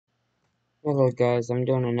Hello guys, I'm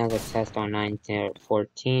doing another test on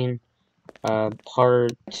 9.14,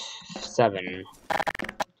 part 7.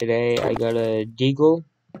 Today I got a deagle,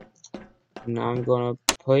 and I'm gonna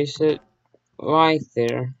place it right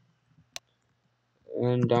there,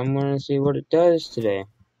 and I'm gonna see what it does today.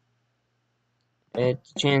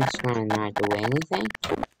 It's a chance it's gonna not do anything,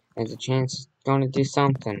 there's a chance it's gonna do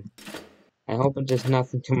something. I hope it does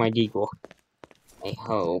nothing to my deagle. I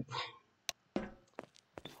hope.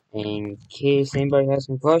 In case anybody has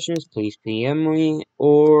some questions, please PM me,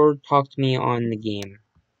 or talk to me on the game.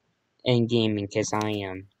 And gaming, cause I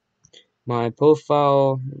am. My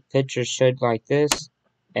profile picture should like this,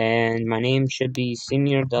 and my name should be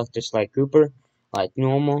Senior Dr. Sly Cooper, like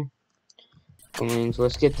normal. And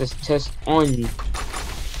let's get this test on.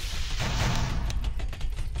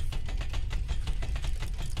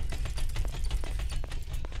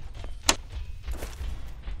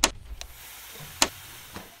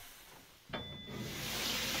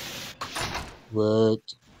 What?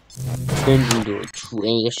 Turns into a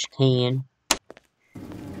trash can.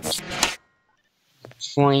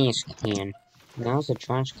 Trash can. Now it's a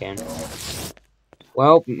trash can.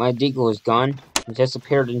 Well, my deagle is gone. It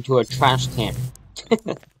disappeared into a trash can.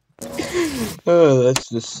 Oh, that's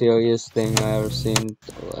the silliest thing I ever seen.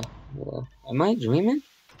 Am I dreaming?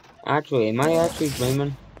 Actually, am I actually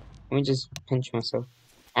dreaming? Let me just pinch myself.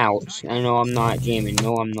 Ouch. I know I'm not dreaming.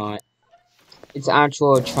 No, I'm not. It's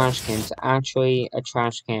actually a trash can. It's actually a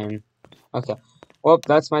trash can. Okay. Well,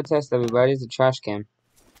 that's my test, everybody. It's a trash can.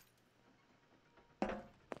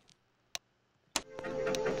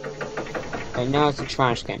 Right now, it's a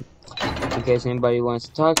trash can. In case anybody wants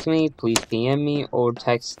to talk to me, please PM me or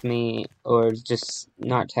text me, or just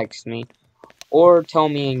not text me, or tell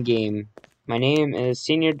me in game. My name is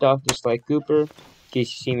Senior Dr. Sly Cooper. In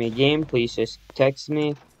case you see me in game, please just text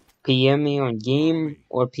me, PM me on game,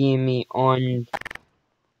 or PM me on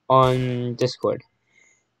Discord.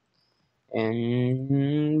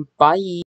 And bye.